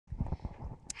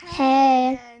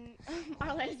Hey, And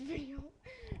our last video.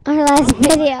 our last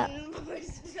video.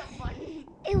 Someone.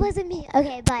 It wasn't me.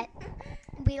 Okay, but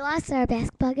we lost our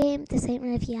basketball game to St.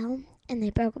 Raphael, and they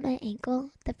broke my ankle.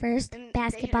 The first And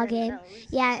basketball they hit her in game. the nose.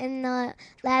 Yeah, in the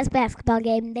last basketball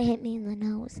game, they hit me in the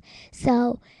nose.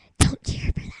 So don't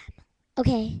cheer for them,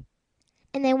 okay?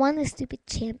 And they won the stupid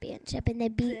championship, and they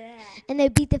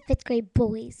beat the fifth grade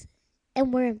boys,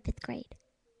 and we're in fifth grade.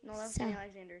 No, that's So- St.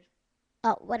 Alexander's.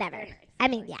 Oh, whatever. They're nice. I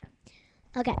mean, yeah.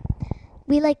 Okay,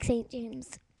 we like St. James.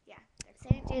 Yeah. They're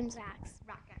cool. St. James rocks.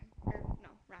 Rock on. Or, no,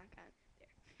 rock on.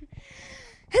 There.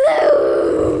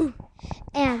 Hello.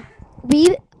 And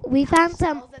we found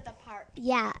some Shells at the park.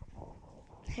 yeah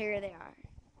Here they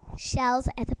are. shells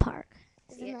at the park.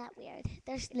 Isn't Yeah. that weird?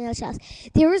 They're snail shells.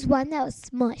 There was one that was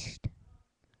smushed.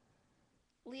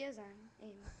 Leah's on.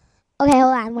 Aim. Okay,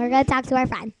 hold on. We're gonna talk to our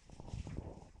friend.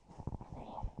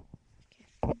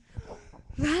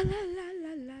 La la la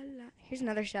la la la. Here's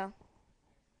another shell.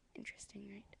 Interesting,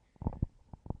 right?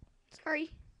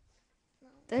 Sorry.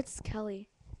 That's Kelly.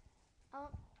 Oh.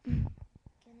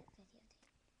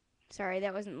 Sorry,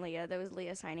 that wasn't Leah. That was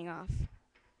Leah signing off.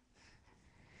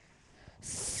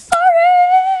 Sorry.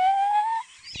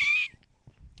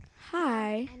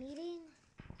 Hi. I'm eating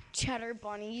Cheddar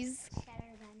bunnies.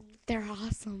 cheddar bunnies. They're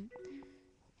awesome.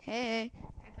 Hey.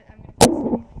 I'm gonna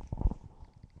put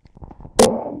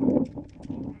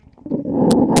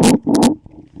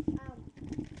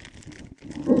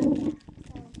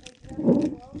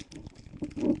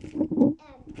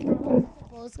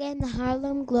Bulls game, the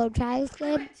Harlem Globetrotters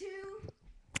game.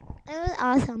 It was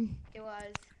awesome. It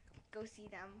was. Go see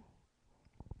them.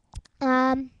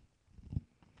 And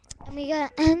we're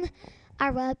gonna end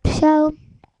our web show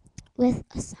with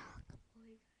a song.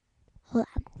 Hold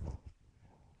on.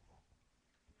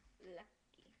 Lucky.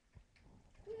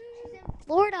 She's in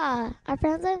Florida. Our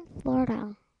friend's in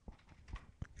Florida.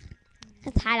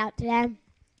 It's hot out today.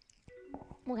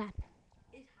 Okay.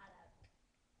 It's hot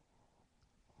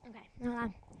out. Okay. Hold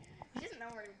on. She doesn't know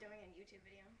we're doing a YouTube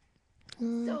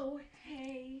video. So,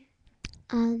 hey.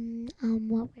 What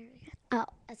were we at? Oh,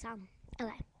 a song.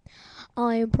 Okay.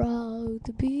 I am proud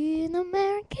to be an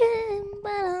American,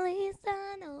 but at least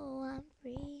I know I'm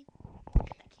free.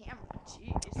 The camera.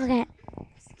 Jeez. Okay.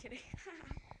 Just kidding.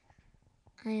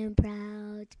 I am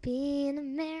proud to be an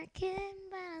American,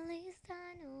 but at least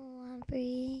I know I'm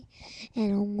free.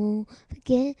 And I won't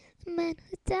forget the man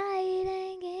who died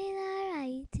and gave the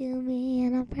right to me.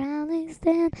 And I'll proudly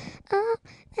stand up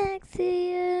next to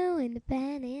you,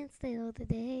 independent still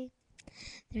today.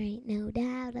 There ain't no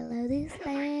doubt I love this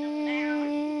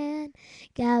land.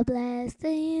 God bless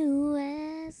the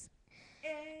U.S.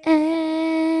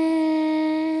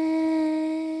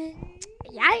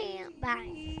 Yeah,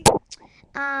 bye.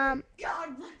 God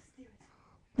bless you.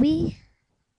 We